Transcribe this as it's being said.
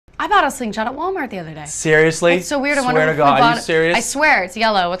I bought a slingshot at Walmart the other day. Seriously? It's so weird. I Swear wonder to if God, we bought are you serious? I swear, it's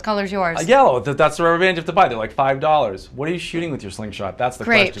yellow. What color's yours? Yellow. That's the rubber band you have to buy. They're like $5. What are you shooting with your slingshot? That's the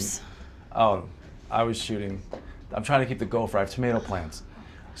Grapes. question. Oh, I was shooting. I'm trying to keep the gopher. I have tomato plants.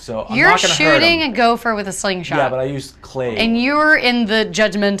 So I'm You're not going to hurt shooting them. a gopher with a slingshot. Yeah, but I used clay. And you're in the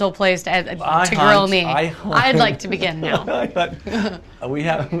judgmental place to grill me. I hunt. I'd like to begin now.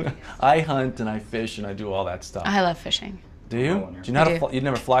 I hunt and I fish and I do all that stuff. I love fishing. Do you? Do you know how to you'd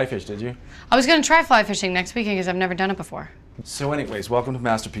never fly fish, did you? I was going to try fly fishing next weekend because I've never done it before. So anyways, welcome to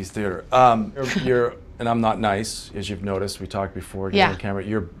Masterpiece Theater. You're and I'm not nice, as you've noticed. We talked before. Yeah. On camera.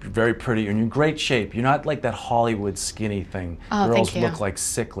 You're very pretty and you're in great shape. You're not like that Hollywood skinny thing. Oh, Girls thank you. look like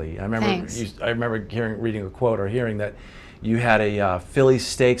sickly. I remember. Thanks. I remember reading a quote or hearing that you had a Philly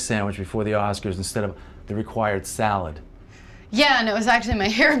steak sandwich before the Oscars instead of the required salad. Yeah, and it was actually my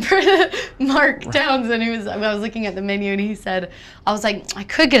hairbreadth, Mark Townsend, I was looking at the menu and he said, I was like, I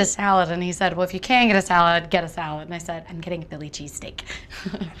could get a salad. And he said, well, if you can get a salad, get a salad. And I said, I'm getting a Philly cheesesteak.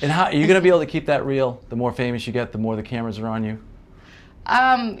 And how are you going to be able to keep that real? The more famous you get, the more the cameras are on you?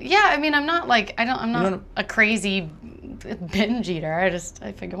 Yeah, I mean, I'm not like, I'm not a crazy binge eater.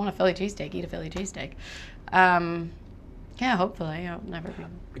 I figure I want a Philly cheesesteak, eat a Philly cheesesteak. Yeah, hopefully I'll never be.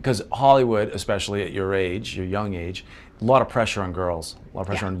 Because Hollywood, especially at your age, your young age, a lot of pressure on girls, a lot of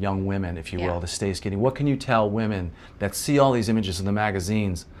pressure on young women, if you will, to stay skinny. What can you tell women that see all these images in the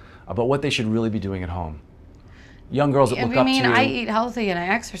magazines about what they should really be doing at home? Young girls that look up to you. I eat healthy and I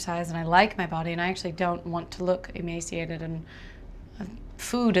exercise and I like my body and I actually don't want to look emaciated, and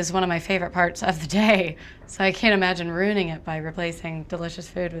food is one of my favorite parts of the day. So I can't imagine ruining it by replacing delicious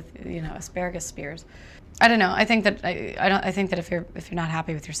food with, asparagus spears. I don't know. I think that I think that if you're not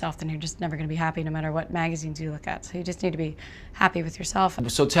happy with yourself, then you're just never going to be happy, no matter what magazines you look at. So you just need to be happy with yourself.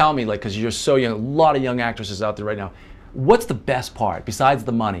 So tell me, because you're so young, a lot of young actresses out there right now. What's the best part besides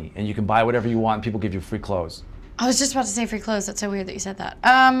the money, and you can buy whatever you want, and people give you free clothes? I was just about to say free clothes. That's so weird that you said that.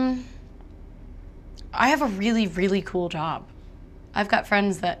 I have a really, really cool job. I've got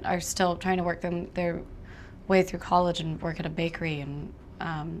friends that are still trying to work their way through college and work at a bakery, and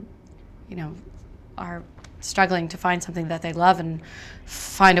are struggling to find something that they love and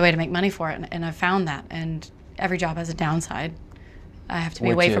find a way to make money for it. And I've found that. And every job has a downside. I have to be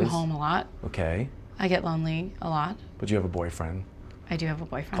away from home a lot. Okay. I get lonely a lot. But you have a boyfriend. I do have a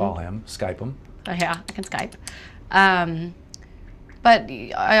boyfriend. Call him, Skype him. Yeah, I can Skype. But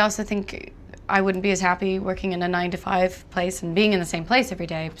I also think I wouldn't be as happy working in a 9-to-5 place and being in the same place every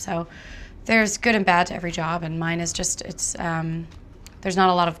day. So there's good and bad to every job, and mine is just, there's not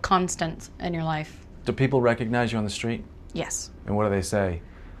a lot of constants in your life. Do people recognize you on the street? Yes. And what do they say?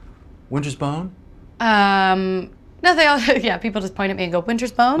 Winter's Bone? No, they all, people just point at me and go,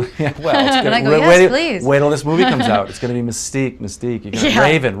 Winter's Bone? Yeah, well, it's good. And I go, yes, please. Wait till this movie comes out. It's going to be Mystique.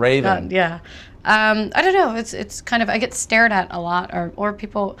 You're gonna, Raven. Yeah. I don't know. It's kind of, I get stared at a lot, or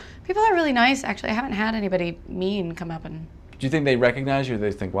people are really nice, actually. I haven't had anybody mean come up and... Do you think they recognize you, or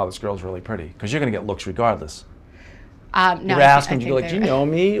they think, wow, this girl's really pretty? Because you're going to get looks regardless. No, you're asking, do you go like, do you know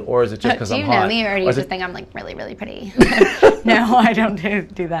me, or is it just because I'm hot? Do you know me, or do you just think I'm like really, really pretty? No, I don't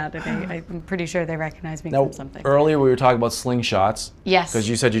do that. I'm pretty sure they recognize me from something. Earlier we were talking about Slingshots. Yes. Because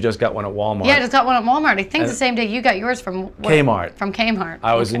you said you just got one at Walmart. Yeah, I just got one at Walmart. I think the same day you got yours from Kmart. From Kmart.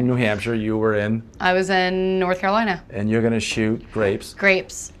 I was in New Hampshire. You were in? I was in North Carolina. And you're going to shoot grapes.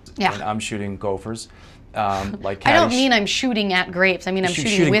 Grapes. Yeah. And I'm shooting gophers. I don't mean I'm shooting at grapes. I mean I'm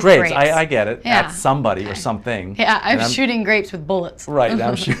shooting with grapes. grapes. I get it. Yeah. At somebody or something. Yeah, I'm shooting grapes with bullets. Right.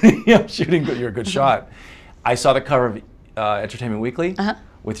 I'm shooting. You're a good shot. I saw the cover of Entertainment Weekly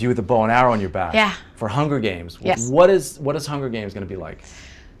with you with a bow and arrow on your back. Yeah. For Hunger Games. Yes. What is Hunger Games going to be like?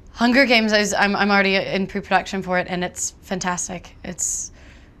 Hunger Games I'm already in pre-production for it, and it's fantastic. It's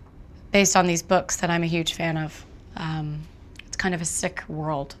based on these books that I'm a huge fan of. It's kind of a sick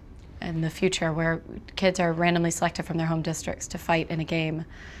world in the future where kids are randomly selected from their home districts to fight in a game.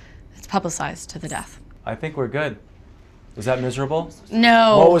 It's publicized to the death. I think we're good. Was that miserable?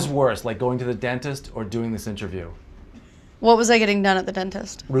 No. What was worse, like going to the dentist or doing this interview? What was I getting done at the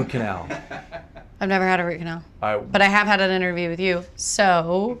dentist? Root canal. I've never had a root canal. But I have had an interview with you,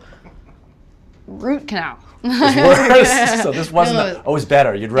 so root canal. It's worse. So this wasn't, it was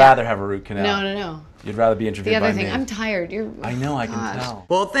better. You'd rather have a root canal. No. You'd rather be interviewed by me. The other thing, I'm tired. I know, I can tell.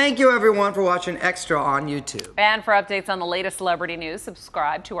 Well, thank you everyone for watching Extra on YouTube. And for updates on the latest celebrity news,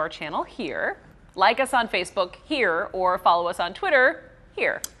 subscribe to our channel here. Like us on Facebook here, or follow us on Twitter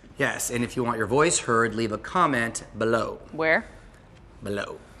here. Yes, and if you want your voice heard, leave a comment below. Where?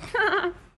 Below.